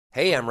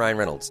Hey, I'm Ryan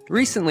Reynolds.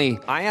 Recently,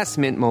 I asked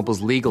Mint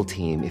Mobile's legal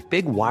team if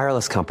big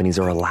wireless companies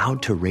are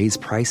allowed to raise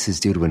prices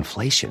due to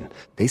inflation.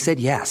 They said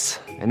yes.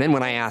 And then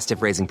when I asked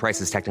if raising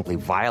prices technically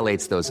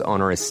violates those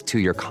onerous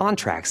two-year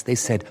contracts, they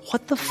said,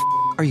 "What the f***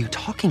 are you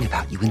talking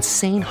about, you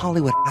insane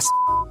Hollywood ass?"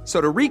 So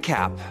to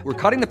recap, we're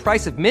cutting the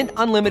price of Mint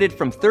Unlimited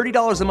from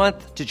 $30 a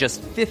month to just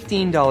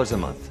 $15 a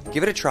month.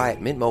 Give it a try at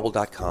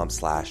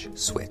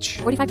mintmobile.com/switch.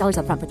 $45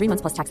 up front for 3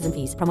 months plus taxes and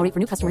fees. Promo rate for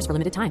new customers for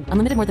limited time.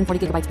 Unlimited more than 40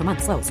 gigabytes per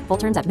month. Slows full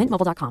terms at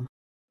mintmobile.com.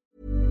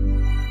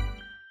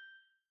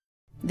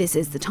 This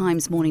is the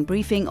Times morning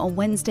briefing on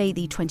Wednesday,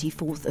 the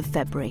 24th of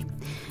February.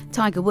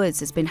 Tiger Woods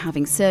has been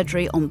having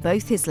surgery on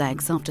both his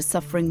legs after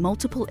suffering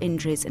multiple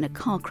injuries in a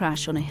car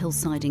crash on a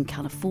hillside in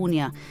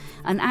California.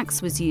 An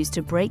axe was used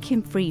to break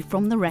him free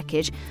from the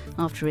wreckage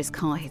after his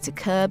car hit a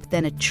curb,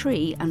 then a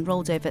tree, and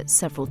rolled over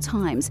several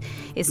times.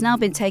 It's now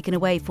been taken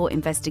away for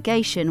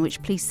investigation,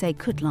 which police say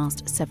could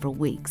last several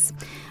weeks.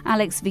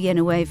 Alex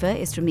Villanueva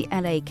is from the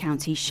LA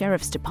County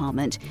Sheriff's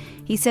Department.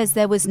 He says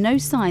there was no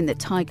sign that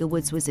Tiger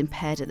Woods was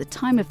impaired at the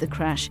time of the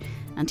crash,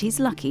 and he's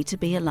lucky to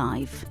be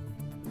alive.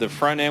 The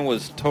front end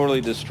was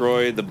totally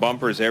destroyed, the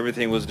bumpers,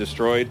 everything was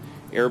destroyed,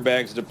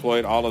 airbags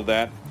deployed, all of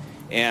that.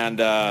 And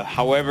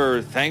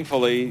however,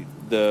 thankfully,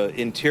 the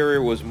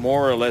interior was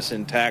more or less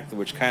intact,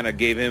 which kind of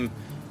gave him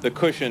the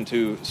cushion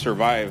to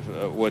survive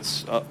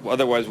what's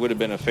otherwise would have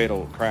been a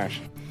fatal crash.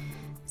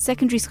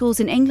 Secondary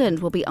schools in England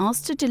will be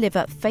asked to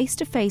deliver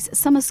face-to-face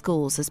summer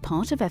schools as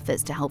part of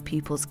efforts to help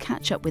pupils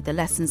catch up with the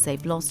lessons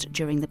they've lost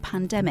during the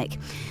pandemic.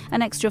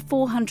 An extra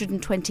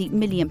 £420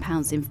 million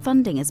in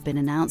funding has been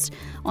announced,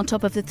 on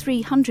top of the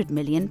 £300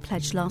 million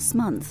pledged last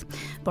month.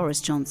 Boris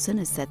Johnson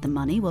has said the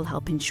money will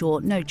help ensure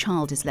no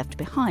child is left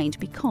behind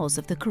because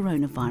of the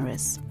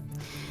coronavirus.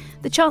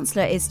 The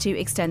Chancellor is to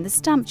extend the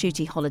stamp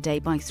duty holiday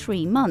by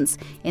 3 months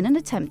in an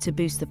attempt to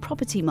boost the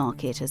property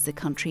market as the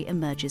country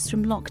emerges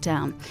from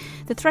lockdown.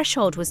 The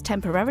threshold was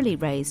temporarily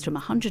raised from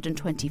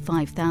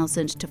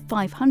 $125,000 to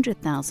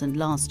 $500,000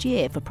 last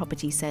year for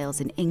property sales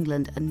in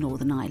England and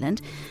Northern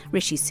Ireland.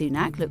 Rishi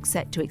Sunak looks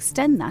set to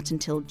extend that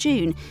until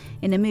June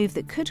in a move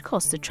that could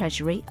cost the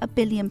Treasury £1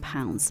 billion.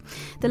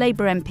 The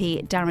Labour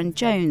MP Darren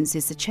Jones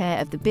is the chair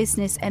of the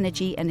Business,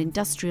 Energy and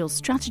Industrial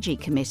Strategy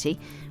Committee,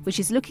 which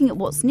is looking at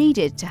what's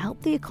needed to help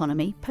the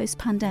economy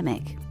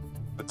post-pandemic.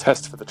 The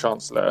test for the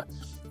Chancellor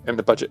in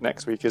the budget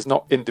next week is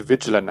not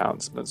individual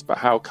announcements, but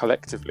how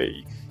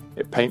collectively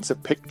it paints a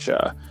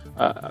picture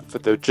for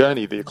the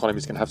journey the economy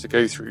is going to have to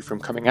go through from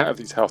coming out of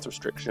these health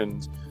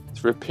restrictions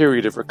through a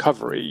period of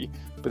recovery,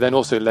 but then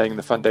also laying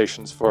the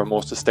foundations for a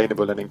more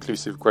sustainable and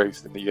inclusive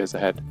growth in the years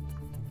ahead.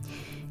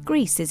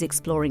 Greece is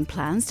exploring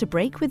plans to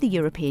break with the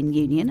European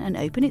Union and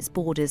open its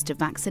borders to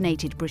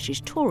vaccinated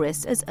British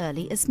tourists as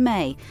early as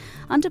May.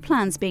 Under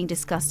plans being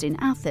discussed in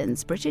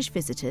Athens, British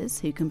visitors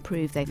who can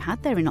prove they've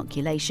had their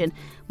inoculation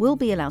will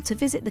be allowed to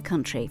visit the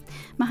country.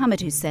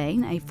 Mohammed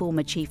Hussein, a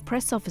former chief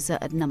press officer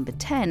at Number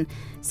 10,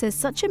 says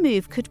such a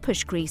move could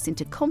push Greece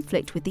into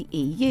conflict with the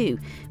EU,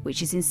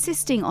 which is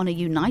insisting on a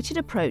united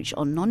approach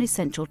on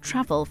non-essential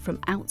travel from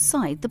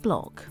outside the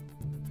bloc.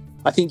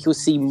 I think you'll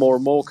see more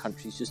and more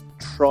countries just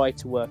try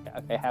to work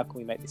out, okay, how can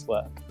we make this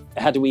work?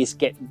 How do we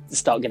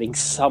start getting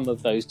some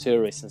of those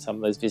tourists and some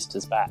of those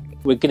visitors back?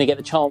 We're going to get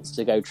the chance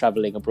to go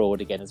travelling abroad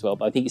again as well,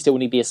 but I think it still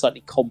need to be a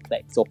slightly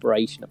complex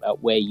operation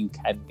about where you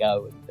can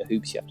go and the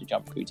hoops you have to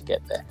jump through to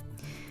get there.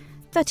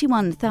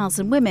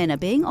 31,000 women are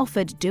being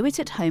offered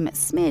do-it-at-home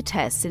smear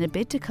tests in a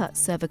bid to cut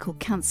cervical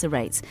cancer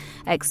rates.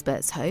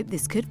 Experts hope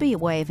this could be a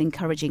way of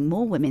encouraging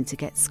more women to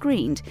get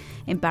screened.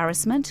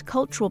 Embarrassment,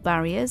 cultural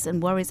barriers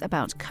and worries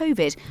about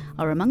COVID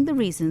are among the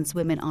reasons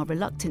women are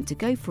reluctant to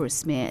go for a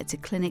smear at a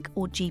clinic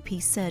or GP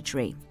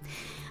surgery.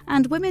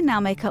 And women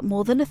now make up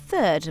more than a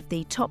third of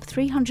the top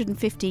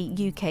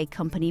 350 UK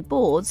company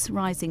boards,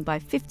 rising by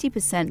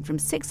 50% from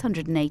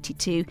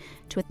 682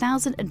 to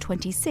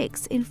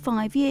 1,026 in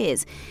 5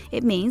 years.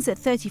 It means that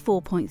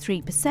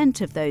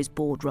 34.3% of those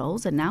board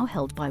roles are now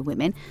held by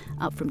women,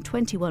 up from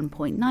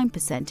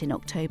 21.9% in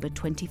October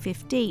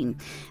 2015.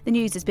 The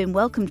news has been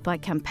welcomed by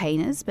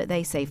campaigners, but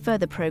they say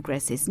further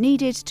progress is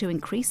needed to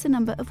increase the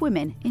number of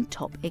women in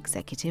top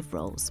executive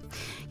roles.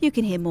 You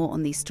can hear more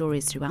on these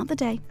stories throughout the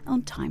day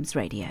on Times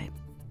Radio.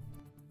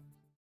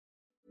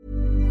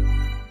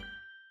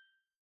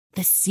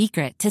 The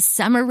secret to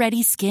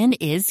summer-ready skin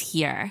is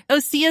here.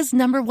 Osea's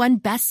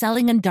 #1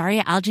 best-selling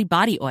Undaria Algae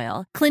Body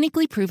Oil,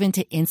 clinically proven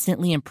to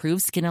instantly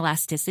improve skin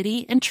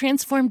elasticity and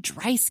transform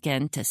dry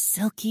skin to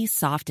silky,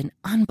 soft, and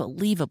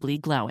unbelievably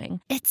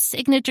glowing. Its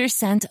signature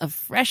scent of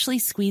freshly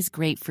squeezed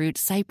grapefruit,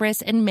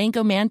 cypress, and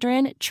mango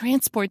mandarin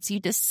transports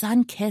you to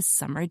sun-kissed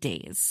summer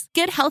days.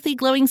 Get healthy,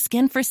 glowing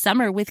skin for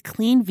summer with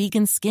clean,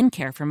 vegan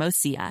skincare from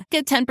Osea.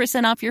 Get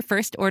 10% off your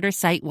first order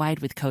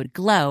site-wide with code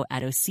GLOW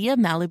at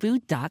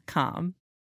OseaMalibu.com.